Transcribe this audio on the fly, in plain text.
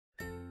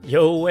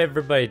Yo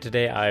everybody,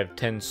 today I have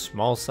 10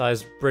 small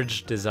sized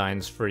bridge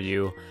designs for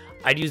you.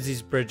 I'd use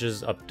these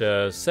bridges up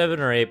to 7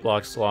 or 8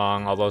 blocks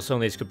long, although some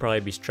of these could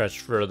probably be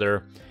stretched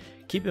further.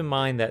 Keep in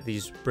mind that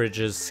these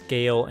bridges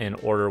scale in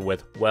order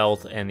with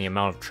wealth and the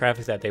amount of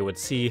traffic that they would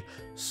see,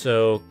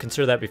 so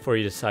consider that before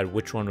you decide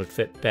which one would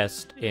fit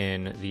best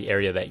in the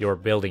area that you're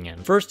building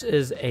in. First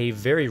is a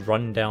very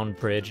rundown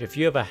bridge. If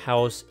you have a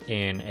house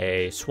in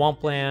a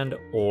swampland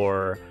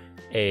or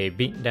a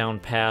beaten down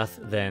path,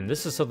 then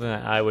this is something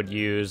that I would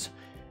use.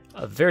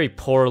 Very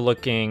poor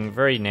looking,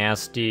 very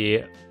nasty,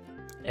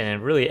 and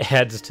it really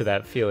adds to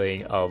that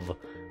feeling of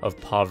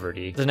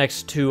poverty. The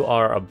next two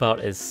are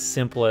about as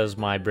simple as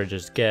my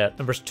bridges get.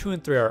 Numbers 2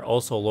 and 3 are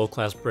also low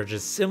class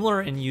bridges,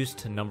 similar in use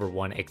to number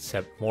 1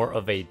 except more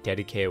of a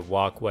dedicated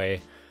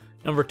walkway.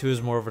 Number 2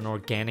 is more of an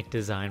organic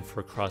design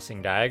for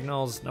crossing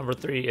diagonals. Number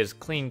 3 is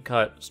clean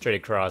cut, straight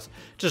across.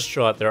 Just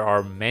show that there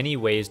are many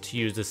ways to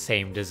use the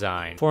same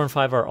design. 4 and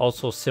 5 are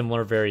also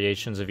similar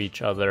variations of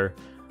each other.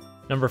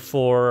 Number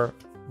 4,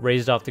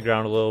 raised off the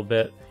ground a little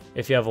bit.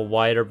 If you have a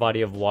wider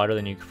body of water,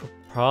 then you could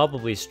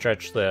probably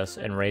stretch this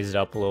and raise it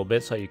up a little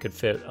bit so you could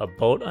fit a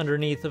boat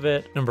underneath of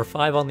it. Number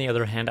 5, on the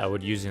other hand, I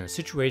would use in a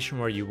situation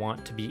where you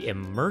want to be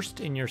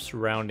immersed in your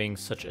surroundings,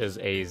 such as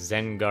a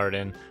Zen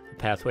garden, a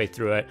pathway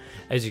through it,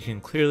 as you can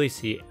clearly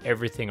see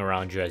everything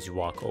around you as you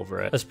walk over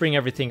it. Let's bring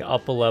everything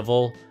up a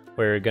level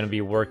where you're going to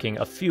be working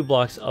a few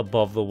blocks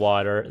above the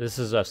water. This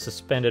is a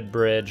suspended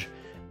bridge.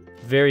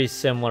 Very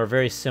similar,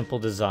 very simple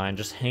design,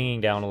 just hanging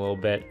down a little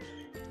bit.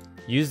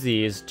 Use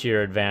these to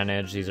your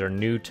advantage. These are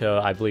new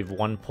to, I believe,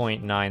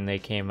 1.9 they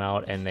came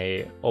out, and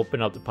they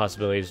open up the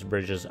possibilities of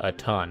bridges a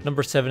ton.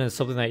 Number 7 is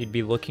something that you'd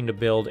be looking to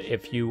build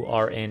if you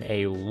are in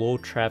a low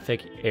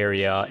traffic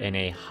area in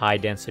a high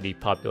density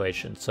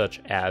population, such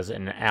as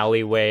an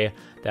alleyway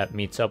that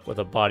meets up with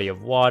a body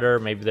of water.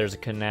 Maybe there's a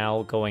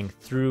canal going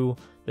through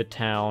the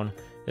town.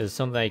 This is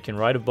something that you can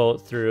ride a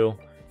boat through,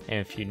 and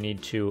if you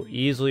need to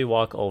easily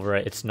walk over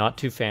it. It's not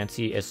too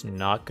fancy, it's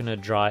not going to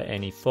draw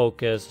any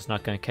focus, it's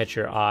not going to catch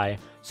your eye.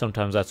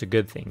 Sometimes that's a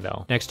good thing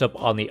though. Next up,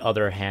 on the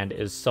other hand,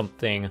 is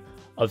something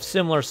of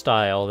similar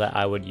style that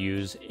I would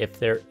use if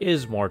there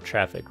is more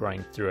traffic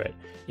running through it.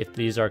 If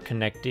these are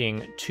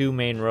connecting two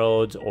main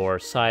roads or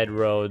side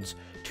roads,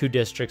 two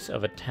districts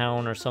of a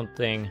town or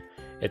something,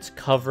 it's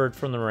covered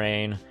from the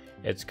rain,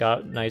 it's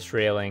got nice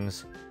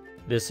railings.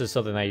 This is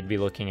something that you'd be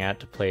looking at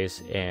to place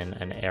in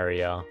an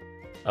area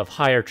of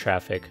higher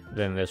traffic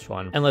than this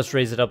one. And let's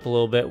raise it up a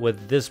little bit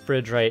with this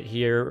bridge right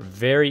here.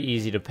 Very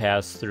easy to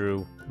pass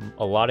through,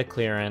 a lot of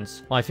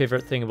clearance. My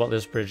favorite thing about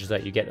this bridge is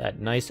that you get that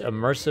nice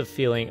immersive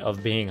feeling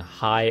of being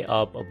high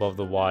up above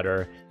the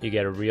water. You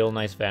get a real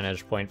nice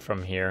vantage point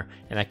from here,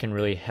 and that can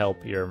really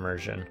help your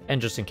immersion. And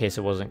just in case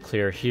it wasn't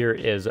clear, here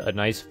is a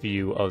nice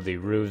view of the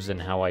roofs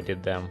and how I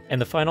did them.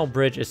 And the final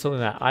bridge is something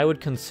that I would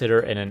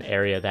consider in an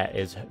area that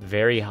is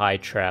very high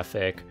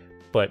traffic,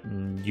 but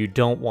you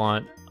don't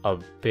want a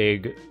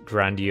big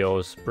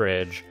grandiose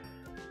bridge.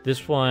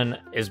 This one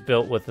is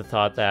built with the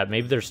thought that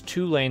maybe there's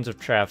 2 lanes of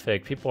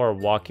traffic. People are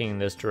walking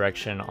this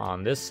direction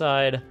on this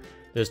side,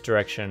 this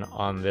direction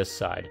on this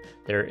side.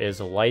 There is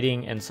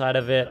lighting inside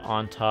of it.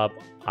 On top,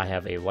 I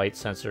have a light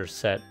sensor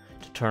set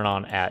to turn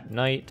on at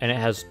night, and it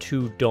has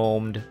 2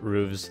 domed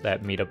roofs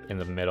that meet up in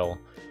the middle.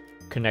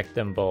 Connect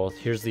them both.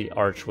 Here's the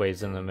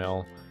archways in the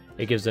middle.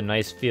 It gives a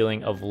nice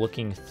feeling of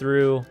looking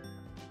through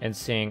and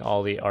seeing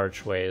all the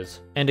archways.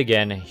 And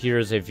again,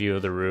 here's a view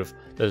of the roof.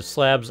 The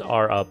slabs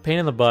are a pain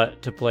in the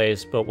butt to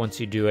place, but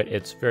once you do it,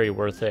 it's very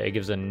worth it. It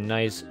gives a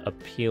nice,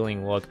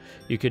 appealing look.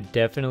 You could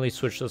definitely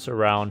switch this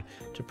around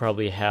to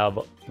probably have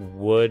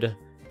wood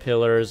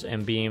pillars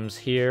and beams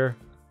here,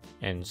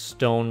 and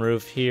stone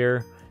roof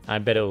here. I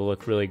bet it will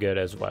look really good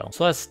as well.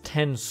 So that's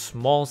 10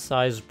 small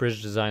sized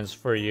bridge designs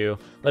for you.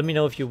 Let me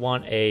know if you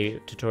want a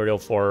tutorial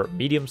for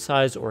medium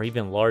sized or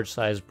even large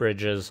sized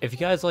bridges. If you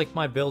guys like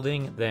my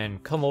building, then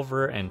come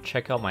over and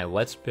check out my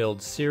Let's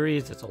Build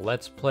series. It's a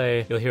Let's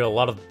Play. You'll hear a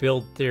lot of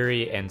build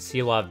theory and see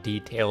a lot of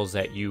details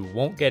that you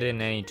won't get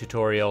in any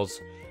tutorials,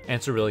 and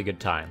it's a really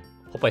good time.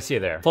 Hope I see you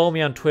there. Follow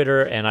me on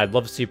Twitter, and I'd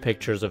love to see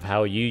pictures of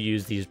how you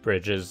use these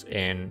bridges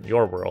in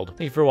your world.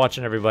 Thank you for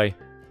watching, everybody.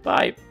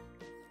 Bye!